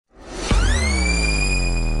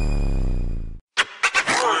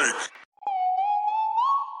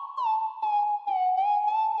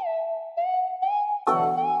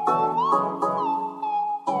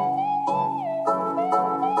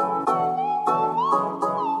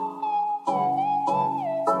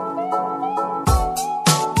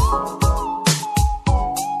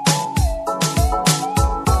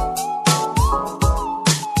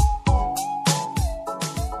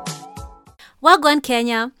Wagwan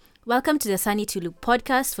Kenya, welcome to the Sunny to Look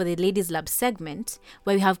podcast for the Ladies Lab segment,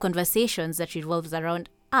 where we have conversations that revolves around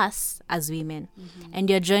us as women. And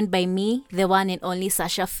you're joined by me, the one and only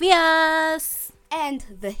Sasha Fierce. And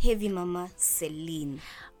the heavy mama, Celine.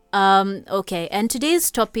 Okay, and today's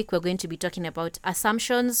topic we're going to be talking about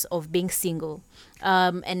assumptions of being single.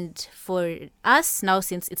 And for us now,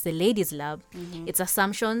 since it's the Ladies Lab, it's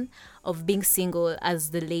assumption of being single as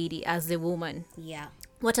the lady, as the woman. Yeah.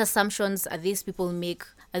 What assumptions are these people make?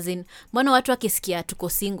 As in, mbona watu wakisikia tuko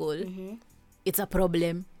single, it's a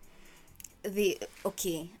problem.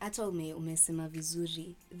 Hata umesema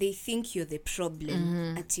vizuri. They think you're the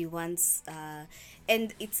problem ati once.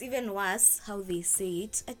 And it's even worse how they say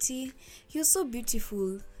it. Ati, you're so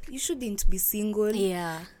beautiful. You shouldn't be single.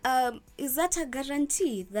 Yeah. Is that a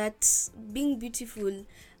guarantee that being beautiful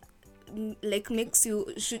makes you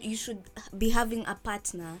should be having a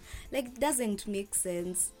partner? Doesn't make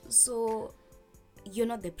sense. So you're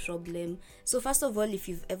not the problem. So first of all, if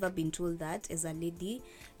you've ever been told that as a lady,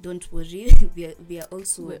 don't worry. we are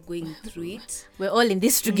also going through it. We're all in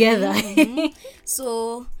this together.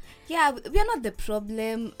 So yeah, we are not the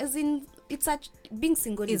problem. As in, being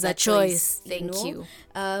single is a choice. Thank you.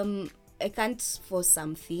 I can't force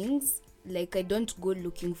some things. I don't go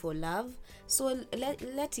looking for love. So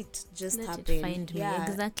let it just happen. It find me.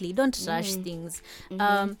 Exactly. Don't rush things.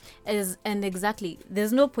 Exactly.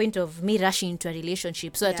 There's no point of me rushing into a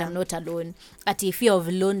relationship so that I'm not alone. At a fear of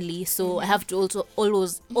lonely, so I have to also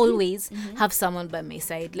always have someone by my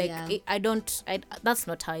side. That's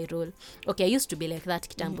not how I roll. Okay, I used to be like that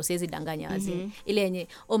kitambo, siwezi danganya wazi. Ile yenye,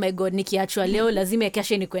 oh my god, nikiachwa leo lazima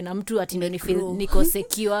kesho nikuwe na mtu ati ndo niko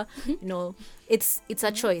secure. No, it's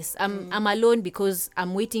a choice. I'm alone because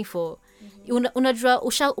I'm waiting for unajua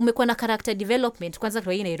umekuwa na character development kwanza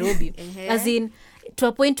kwa hii Nairobi. As in, to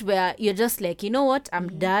a point where you're just like, you know what,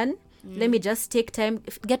 I'm done. Let me just take time,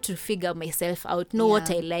 get to figure myself out, know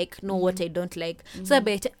what I like, know what I don't like. So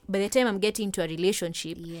by the time I'm getting into a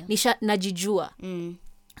relationship, najijua.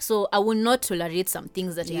 So I will not tolerate some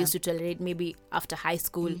things that I used to tolerate maybe after high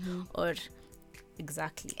school or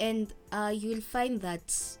exactly. And you'll find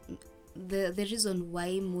that the reason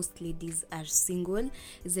why most ladies are single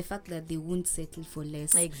is the fact that they won't settle for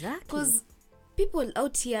less. Exactly. Because people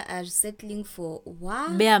out here are settling for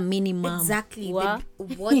what? Bare minimum. Exactly. What?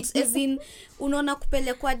 As in, unaona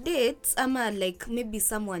kupelekwa dates ama maybe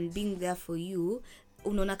someone being there for you,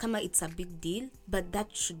 unaona kama it's a big deal, but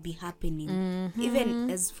that should be happening. Even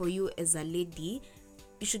as for you as a lady,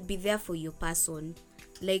 you should be there for your person.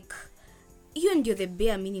 Hiyo ndio the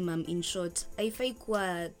bare minimum. In short, haifai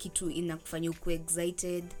kuwa kitu inakufanya ukue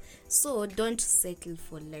excited. So don't settle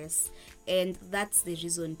for less. And that's the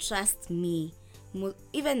reason, trust me.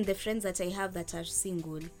 Even the friends that I have that are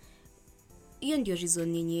single, hiyo ndio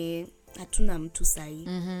reason yenye hatuna mtu sahi.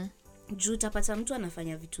 Juu utapata mtu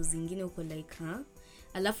anafanya vitu zingine uko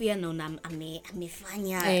alafu yeye anaona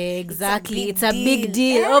amefanya. Exactly. It's a big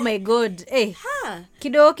deal. Oh my god.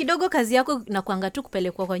 Kidogo kazi yako na kuanga tu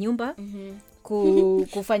kupelekwa kwa nyumba.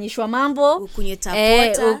 Kufanyishwa mambo,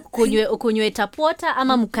 ukunywe tapota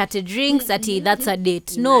ama mkate drinks ati that's a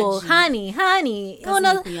date. No, honey,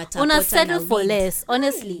 una settle for less,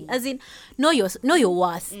 honestly. As in, know your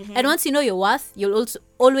worth. And once you know your worth, you'll also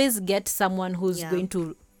always get someone who's going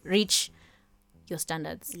to reach your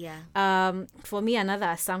standards. For me, another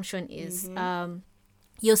assumption is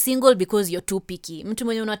you're single because you're too picky. Mtu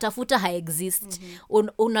mwenye unatafuta exist.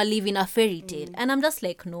 Una live in a fairy tale. And I'm just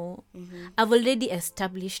like, no. I've already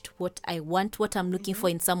established what I want, what I'm looking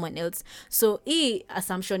for in someone else. So,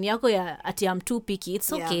 assumption yako ya ati I'm too picky,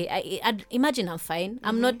 it's okay. I imagine I'm fine.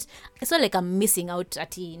 I'm not, it's not like I'm missing out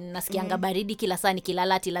ati nasikianga baridi kila saa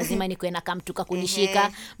nikilala ati lazima nikuwe na kamtuka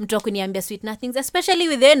kunishika, mtu akuniambia sweet nothings, especially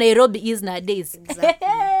with the Nairobi is nowadays. Exactly.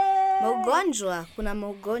 Kuna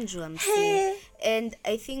maugonjwa msi. And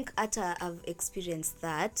I think I've experienced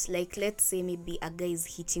that. Let's say maybe a guy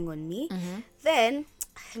is hitting on me. Then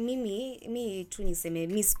mimi tu niseme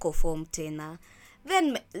misko form tena.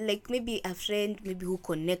 Then maybe a friend maybe who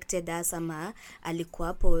connected us ama alikuwa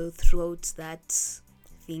hapo throughout that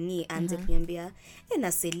thingy anze kuniambia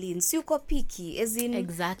na Celine si uko picky, as in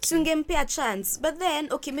exactly. Singempea chance. But then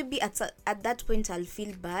maybe at that point I'll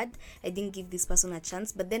feel bad I didn't give this person a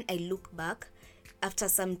chance. But then I look back after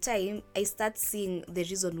some time, I start seeing the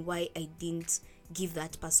reason why I didn't give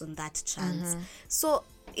that person that chance. So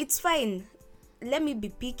it's fine, let me be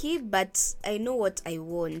picky, but I know what I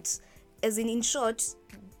want. As in short,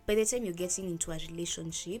 by the time you're getting into a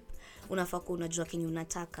relationship, unafaa kuwa unajua kenye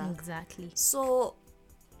unataka. Exactly. So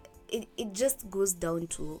it just goes down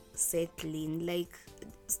to settling.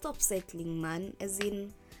 Stop settling, man. As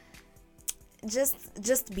in,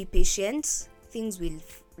 just be patient. Things will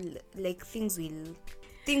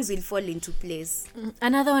fall into place.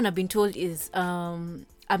 Another one I've been told is I'm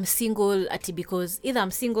single because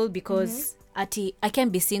I'm single because ati I can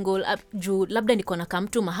be single juu labda niko na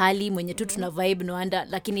kamtu mahali mwenye tu tuna vibe no anda,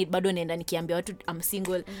 lakini bado naenda nikiambia watu I'm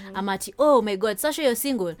single. Ama ati oh my god, Sasha, you're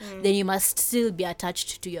single, then you must still be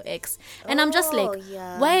attached to your ex. And I'm just like,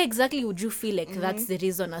 why exactly would you feel like that's the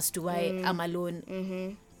reason as to why I'm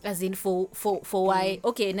alone? As in for why?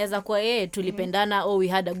 Okay, naweza kuwa tulipendana, we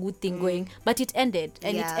had a good thing going, but it ended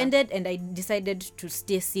and I decided to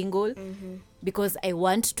stay single because I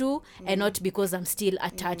want to and not because I'm still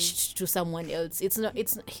attached to someone else. It's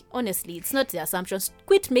honestly, it's not the assumptions.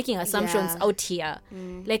 Quit making assumptions out here.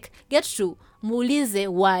 Like, get to muulize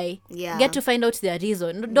why. Get to find out the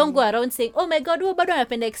reason. Don't go around saying, oh my god, bado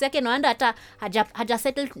anapenda ex yake no anda hata haja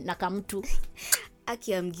settle na kamtu.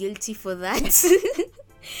 Aki, I'm guilty for that.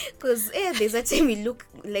 Because there's a time we look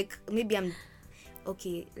like, maybe I'm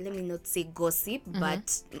okay, let me not say gossip,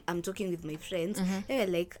 but I'm talking with my friends, and they're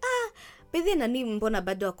like, bedhe nani mbona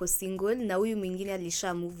bado ako single na huyu mwingine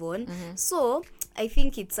alisha move on. So I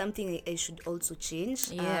think it's something I should also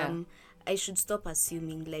change. I should stop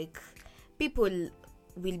assuming like people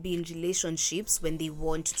will be in relationships when they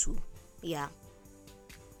want to.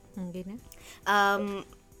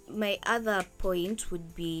 My other point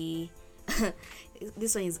would be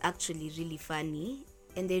this one is actually really funny,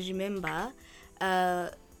 and I remember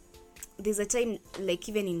there's a time, like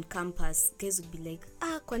even in campus, guys would be like,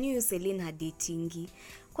 kwani huyu Celine hadatingi,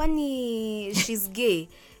 kwani she's gay.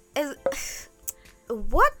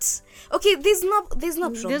 What? Okay, there's no problem.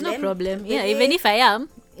 There's no problem. Even if I am,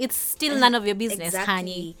 it's still none of your business,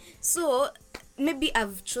 honey. So maybe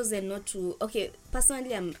I've chosen not to. Okay,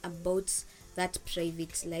 personally I'm about that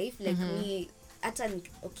private life, like me. Hata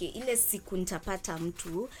okay, ile siku nitapata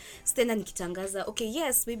mtu stenda nikitangaza, okay,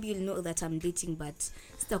 yes, maybe you'll know that I'm dating, but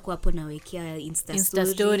sitakuwa hapo nawekea Insta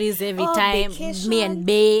stories every time, vacation, me and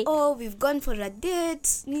Bay, we've gone for a date,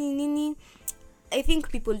 nini. I think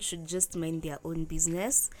people should just mind their own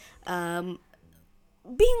business.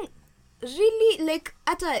 Being really like,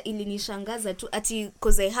 hata ilinishangaza tu ati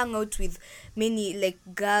because I hang out with many like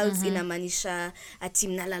girls, inamaanisha ati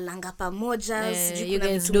mnalalanga pamoja, you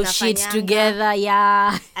guys do shit together,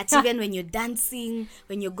 ati even when you're dancing,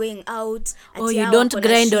 when you're going out, you don't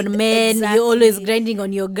grind on men, you're always grinding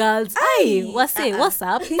on your girls. What's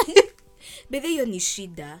up? But hiyo ni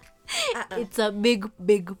shida. It's a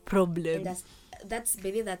big problem. And that's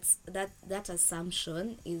baby, that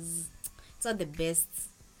assumption is, it's not the best.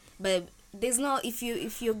 But there's no, if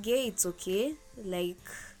you're gay, it's okay. Like,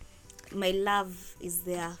 my love is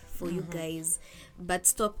there for you guys, but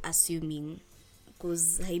stop assuming,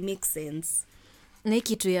 because it makes sense.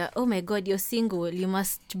 Nekitu ya, oh my god, you're single, you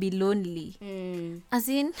must be lonely. As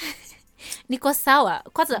in, niko sawa.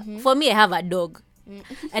 For me, I have a dog.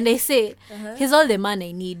 And I say, he's all the man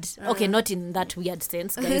I need. Okay, not in that weird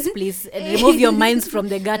sense, guys. Please remove your minds from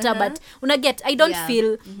the gutter. But I don't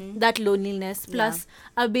feel that loneliness. Plus,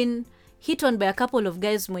 I've been hit on by a couple of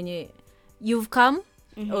guys when you've come,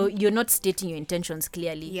 or you're not stating your intentions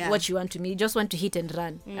clearly. What you want to me, you just want to hit and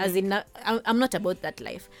run. As in, I'm not about that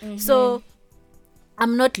life. So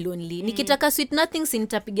I'm not lonely. Nikitaka sweet nothings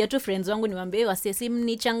nitapigia tu friends wangu niwaambie wasesi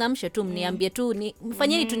mnichangamshe tu, mniambie tu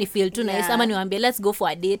mfanyeni tu ni feel tu nice, ama niwaambie let's go for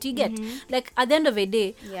a date. You get like at the end of the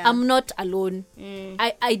day, I'm not alone.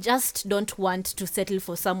 I just don't want to settle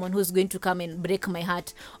for someone who's going to come and break my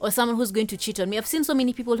heart, or someone who's going to cheat on me. I've seen so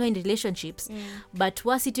many people who are in relationships, but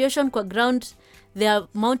wa situation kwa ground, the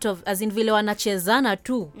amount of, as in vile wanachezana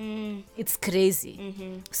tu, it's crazy.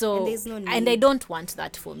 So and I don't want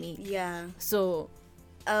that for me. So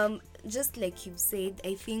just like you said,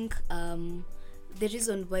 I think the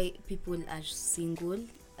reason why people are single,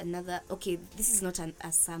 this is not an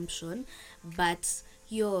assumption, but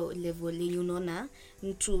your level unaona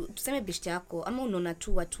mtu tuseme beshte yako ama unaona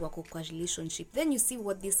tu watu wako kwa relationship, then you see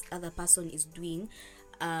what this other person is doing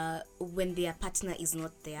when their partner is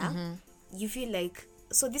not there. You feel like,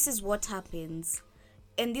 so this is what happens,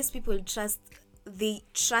 and these people they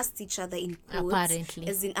trust each other in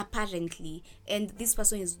quotes, apparently, and this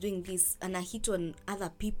person is doing this and I hit on other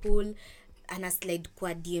people and I slide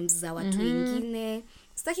kwa DMs za watu wengine.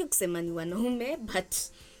 Sitaki kusema ni wanaume, but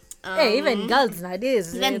even girls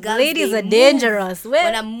nowadays, ladies are dangerous.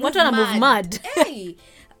 What wanna move mad?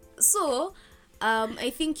 So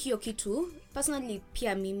I think hiyo kitu personally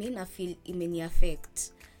pia mimi na feel imeni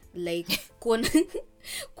affect, like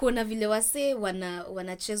kuona vile wase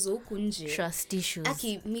wanacheza huku nje, trust issues.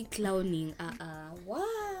 Aki me clowning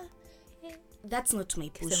that's not my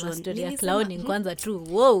portion. Story ya clowning kwanza tu.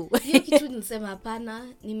 Wow. Hiyo kitu nilisema hapana,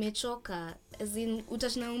 nimechoka. As in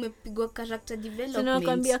utashinda umepigwa character development.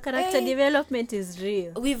 Tunakwambia character development is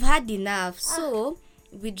real. We've had enough. So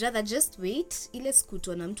we'd rather just wait ile siku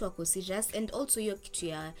tuona mtu ako serious. And also hiyo kitu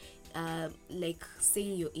ya like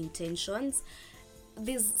saying your intentions.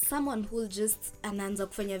 There's someone who'll just anaanza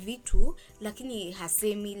kufanya vitu lakini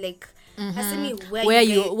hasemi like hasemi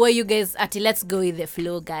where you guys at, let's go with the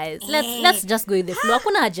flow guys. Let's just go with the flow.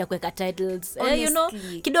 Hakuna haja kuweka titles. You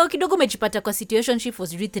know, kidogo umejipata kwa situationship for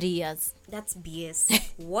 3 years. That's BS.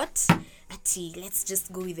 What? Ati let's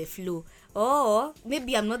just go with the flow. Oh,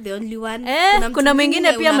 maybe I'm not the only one. Kuna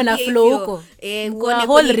mwingine pia mna flow huko. Kwa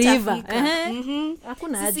whole river.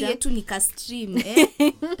 Hakuna haja. Sisi yetu ni ka stream,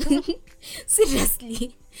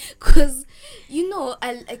 Seriously. Because you know,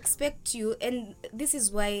 I'll expect you, and this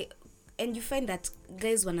is why, and you find that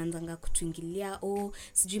guys wanaanzanga kutuingilia,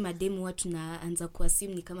 sijui mademu watu naanza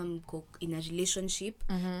kuassume ni kama mko in a relationship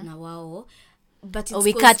na wao. But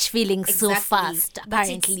we catch feelings so fast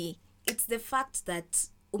apparently. It's the fact that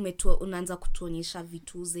unaanza kutuonyesha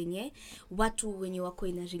vitu zenye watu wenye wako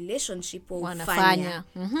in a relationship wanafanya.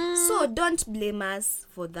 So don't blame us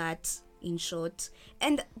for that, in short.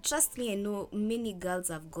 And trust me, I know many girls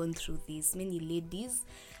have gone through this, many ladies.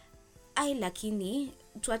 Lakini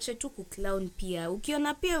tuache tu kuclown pia.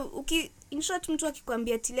 Ukiona pia in short mtu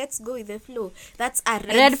akikwambia let's go with the flow, that's a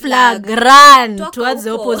red flag. Run towards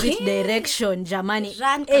the opposite direction jamani.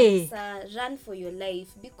 Run for your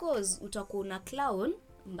life, because utakuwa una clown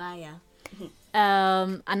mbaya.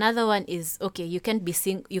 Another one is, okay, you can be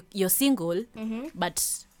you're single, but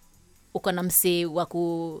uko na mse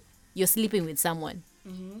wako, you're sleeping with someone.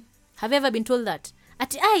 Have you ever been told that?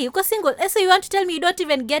 Ati uko single, so you want to tell me you don't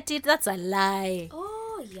even get it? That's a lie.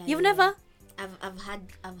 You've never? I've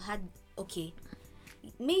had okay,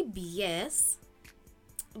 maybe yes,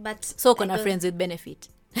 but so uko na friends with benefit.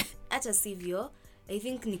 Hata sivyo, I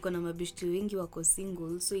think niko na mabishti wengi wako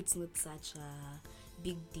single, so it's not such a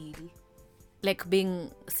big deal. Like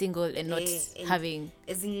being single and not having,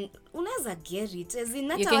 as in unaweza get it, as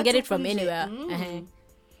in you can get it from anywhere.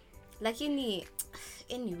 Lakini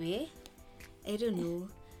anyway, I don't know.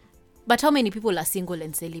 But how many people are single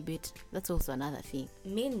and celibate? That's also another thing.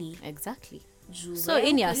 Many. Exactly. So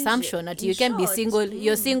in your assumption that you can be single,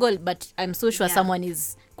 you're single, but I'm so sure someone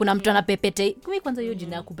is, kuna mtu anapepeta, kwanza hiyo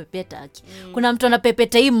jina ya kupepeta aki. Kuna mtu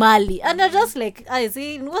anapepeta hii mali. And I'm just like, I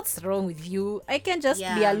see, what's wrong with you? I can just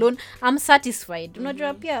be alone. I'm satisfied.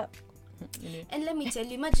 Unajua pia. And let me tell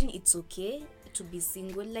you, imagine it's okay to be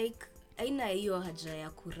single, like aina hiyo haja ya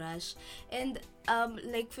kurush. And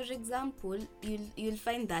like for example, you'll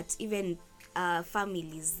find that even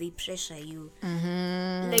families, they pressure you.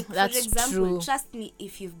 Like that's for example, true. Trust me,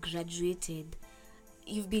 if you've graduated,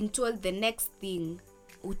 you've been told the next thing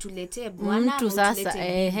utulete bwana,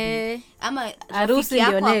 utulete ama harusi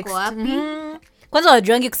ndio next. Kwanza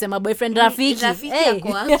wajuangi kusema boyfriend, rafiki yako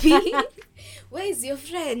wapi? Where is your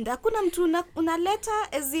friend? Hakuna mtu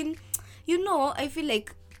unaleta, as in, you know, I feel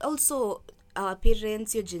like also our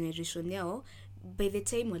parents, your generation yao, by the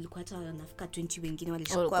time walikuwa hata wanafika 20 wengine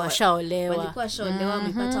walikuwa shaolewa,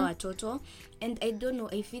 wamepata watoto. And I don't know,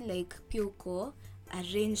 I feel like Pyoko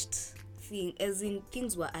arranged thing, as in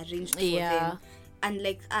things were arranged for them.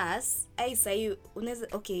 Unlike us, I say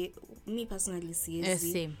okay, me personally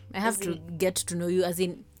same. I have to get to know you, as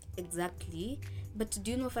in exactly. But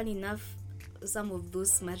do you know, funny enough, some of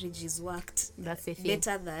those marriages worked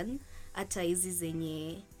better than hata hizi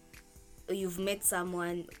zenye you've met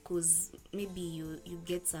someone because maybe you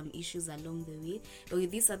get some issues along the way, or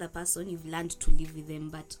with this other person you've learned to live with them.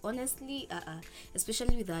 But honestly,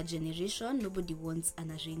 especially with our generation, nobody wants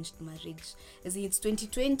an arranged marriage, as in it's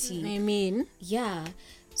 2020. I mean,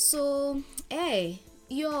 so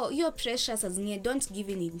your pressures, as in, don't give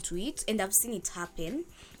in into it. And I've seen it happen,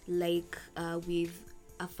 like with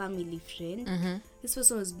a family friend. This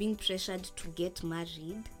person was being pressured to get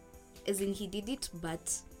married, as in he did it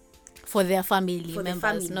but for their family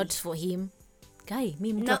members, not for him. Guy,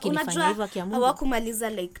 mimi mtu akinifanya hivyo akiamua hawakumaliza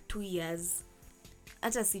like 2 years.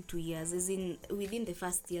 Hata si 2 years, as in within the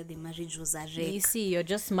first year the marriage was a wreck. You see, you're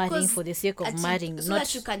just marrying for the sake of marrying, so not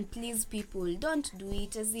that you can please people. Don't do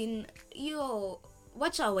it, as in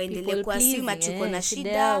wacha waendelee kwa sima tuko na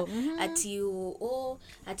shida ati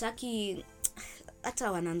ataki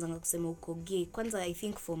hata wanaanza kusema uko gay. Kwanza I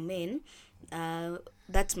think for men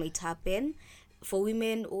that might happen. For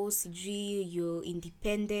women, sijui you're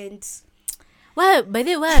independent. Well, by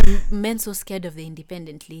the way, men so scared of the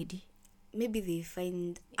independent lady. Maybe they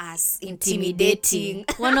find us intimidating.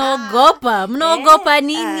 Wanaogopa, mnaogopa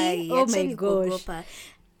nini? Oh my gosh.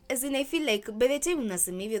 as in I feel like by the time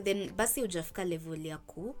unasema hivyo then basi hujafika level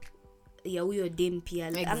ya huyo dem pia.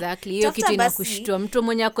 Exactly. Hiyo kitu inakushtua mtu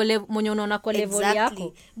mwenye unaona kwa level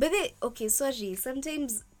yako. But okay, sorry,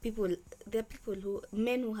 sometimes there are people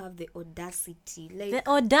men who have the audacity, like the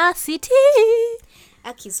audacity.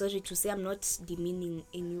 Aki, sorry to say, I'm not demeaning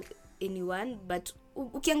anyone, but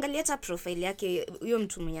ukiangalia hata profile yake huyo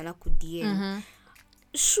mtu mwenye anakudm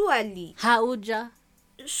surely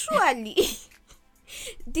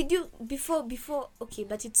did you before okay,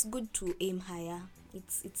 but it's good to aim higher.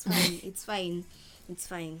 It's fine.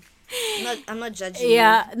 I'm not judging.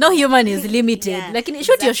 Yeah, you. No human is limited. Yeah, lakini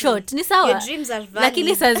shoot your shot. Ni sawa. Your dreams are valid.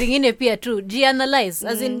 Lakini saa zingine pia tu analyze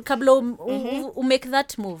as in kabla make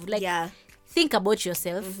that move, like think about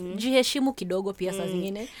yourself. Jiheshimu kidogo pia saa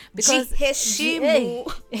zingine, because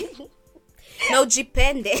jiheshimu na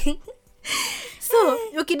ujipende. So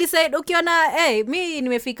ukidecide ukiona mi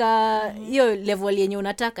nimefika hiyo level yenye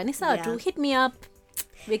unataka, ni sawa tu, hit me up,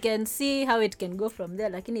 we can see how it can go from there.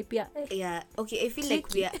 Lakini pia okay, I feel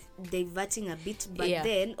like we are diverting a bit, but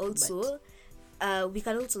then also we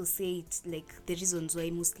can also say it like the reasons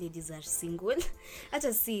why most ladies are single.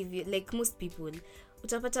 Hata see like most people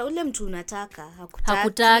utapata ule mtu unataka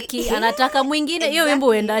hakutaki anataka mwingine. Hiyo wimbo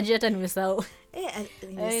uendaje? Hata nimesahau.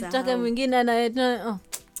 Anataka mwingine na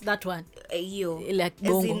that one hiyo like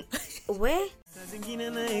bongo zingine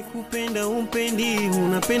anayekupenda umpendi,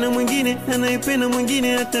 unapenda mwingine anayependa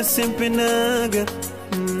mwingine hata sempendaga.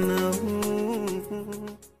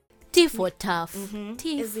 T for tough.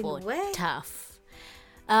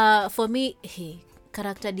 For me,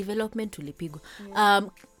 character development ulipigwa.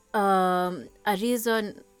 A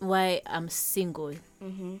reason why I'm single.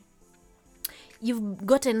 You've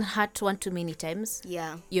gotten hurt one too many times.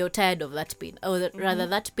 You're tired of that pain, or rather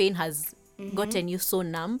that pain has gotten you so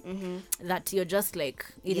numb that you're just like,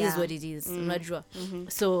 it is what it is. Unajua.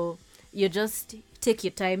 So you just take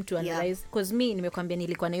your time to analyze, because me nimekwambia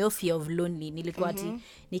nilikuwa na hiyo fear of lonely. Nilikuwa ati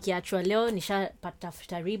nikiachwa leo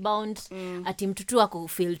nishapata rebound, ati mtu tu ako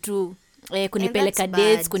feel tu kunipeleka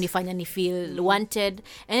dates, kunifanya ni feel wanted,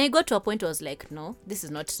 and I got to a point where I was like, no, this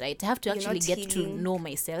is not right. I have to actually get to know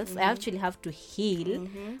myself. I actually have to heal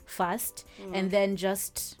first, and then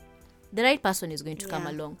just the right person is going to come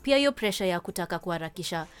along. Pia hiyo pressure ya kutaka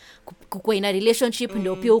kuharakisha kukua in a relationship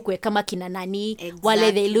ndio pia ukwe kama kina nani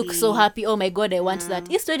wale they look so happy, oh my god I want that.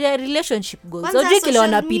 History ya relationship goals so kile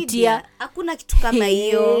wanapitia hakuna kitu kama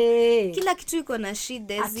hiyo. Kila kitu iko na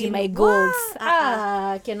shida zima. My goals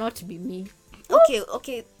cannot be me.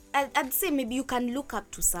 Okay, I'd say maybe you can look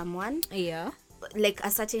up to someone, like a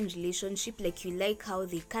certain relationship, like you like how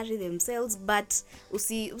they carry themselves, but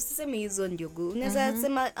usiseme hizo ndio goals. Unaweza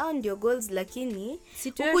sema ndio goals, lakini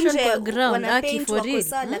situation kwa ground for real.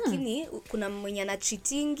 Lakini kuna mwenye na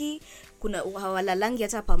cheatingi, kuna hawalalangi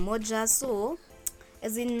hata pamoja. So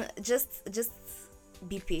as in just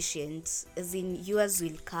be patient, as in yours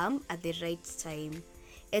will come at the right time.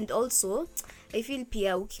 And also I feel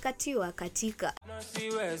pia ukikatiwa katika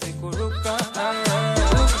siwezi kuruka,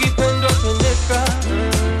 ukipenda pendeka,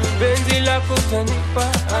 penzi lako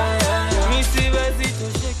utanipa, mimi siwezi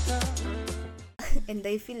tosheka. And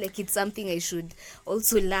I feel like it's something I should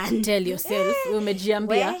also learn. Tell yourself,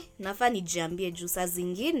 umejiambia. Nafaa nijiambie juu saa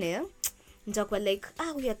zingine nitakuwa like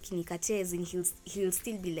huyu akinikatia, as in he'll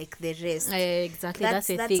still be like the rest. Exactly, that's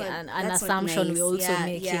a thing, an assumption nice. We also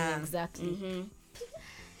making. Exactly.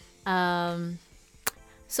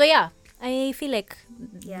 So I feel like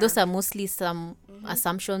those are mostly some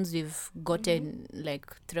assumptions we've gotten like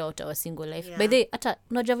throughout our single life. By the way, hata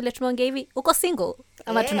unajua vile tunaongea hivi uko single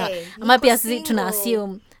ama ama pia sisi tuna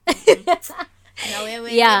assume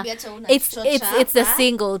it's the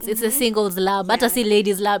singles, it's the singles lab, hata si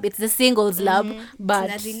ladies lab, it's the singles lab,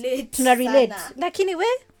 but tuna relate. Lakini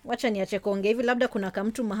wacha niache kuongea hivi, labda kuna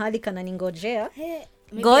kamtu mahali kananingojea.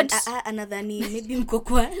 God anadhani maybe mko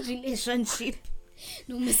kwa relationship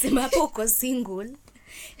na umesema hapo uko single.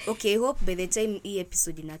 Okay, hope by the time hii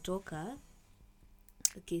episode inatoka,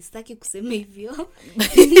 okay, sitaki kusema hivyo.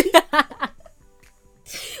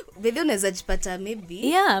 Bado unaweza jipata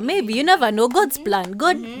maybe. Maybe you never know. God's plan.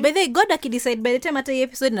 God akidecide by the time hata hii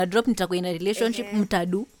episode na drop nitakuwa in a relationship,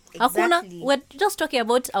 mtadu. Hakuna, we're just talking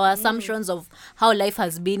about our assumptions of how life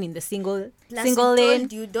has been in the single lane.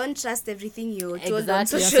 You don't trust everything you're told on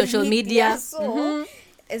social media. So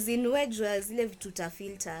as in wejua zile vitu ta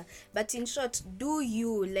filter, but in short, do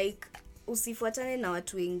you like usifuatane na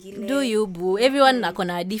watu wengine. Do you boo? Everyone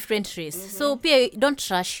akona a different race. So pia don't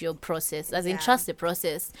rush your process. As in trust the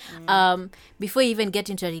process. Before you even get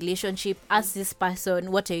into a relationship, ask this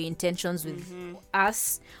person, what are your intentions with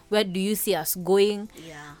us? Where do you see us going?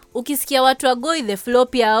 Yeah. Ukisikia watu wa go with the flow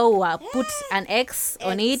pia au put an X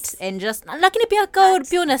on it and just, lakini pia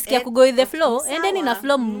pia unasikia ku go with the flow and then ina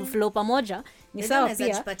flow pamoja. Ni sawa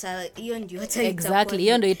pia. Hiyo ndio hata exactly,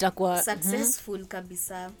 hiyo ndio itakuwa successful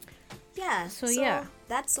kabisa. Yeah, so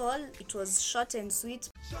that's all. It was short and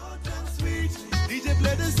sweet. DJ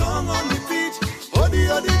play the song on the beat.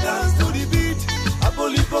 Odi dance to the beat.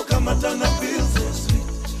 Apolipo kamatana feels so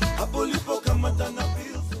sweet. Apolipo kamatana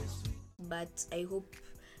feels so sweet. But I hope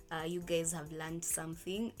you guys have learned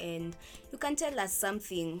something, and you can tell us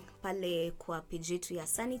something pale kwa page yetu ya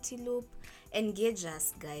Sanity Loop. Engage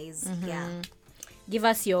us, guys. Yeah. Give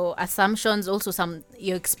us your assumptions, also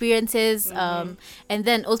your experiences, and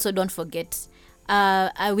then also don't forget,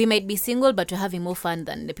 we might be single, but we're having more fun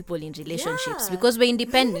than the people in relationships because we're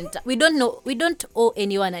independent. We don't owe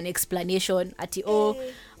anyone an explanation.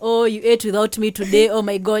 Oh, you ate without me today. Oh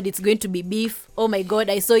my God, it's going to be beef. Oh my God,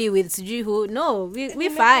 I saw you with Suji who. No, we're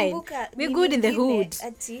fine. We're good in the hood.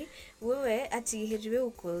 Wewe heriwe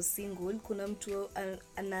uko single, kuna mtu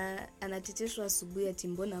anateteshwa asubuhi ati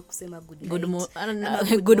mbona kusema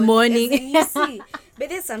good morning. You see, but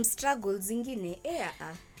there's some struggles zingine.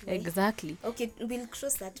 Exactly. Okay, we'll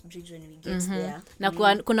cross that bridge when we get there. Na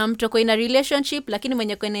kuna mtu kwa ina relationship, lakini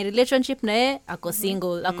mwenye kwa ina relationship na yeye ako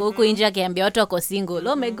single. Ako huko nje akiambia watu ako single.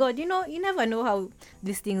 Oh my God, you never know how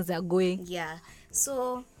these things are going. Yeah.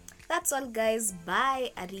 So, that's all, guys.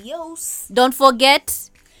 Bye. Adios. Don't forget,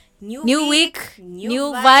 new week,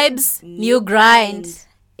 new vibes, new grind.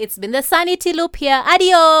 It's been the Sanity Loop here.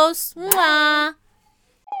 Adios. Mwah.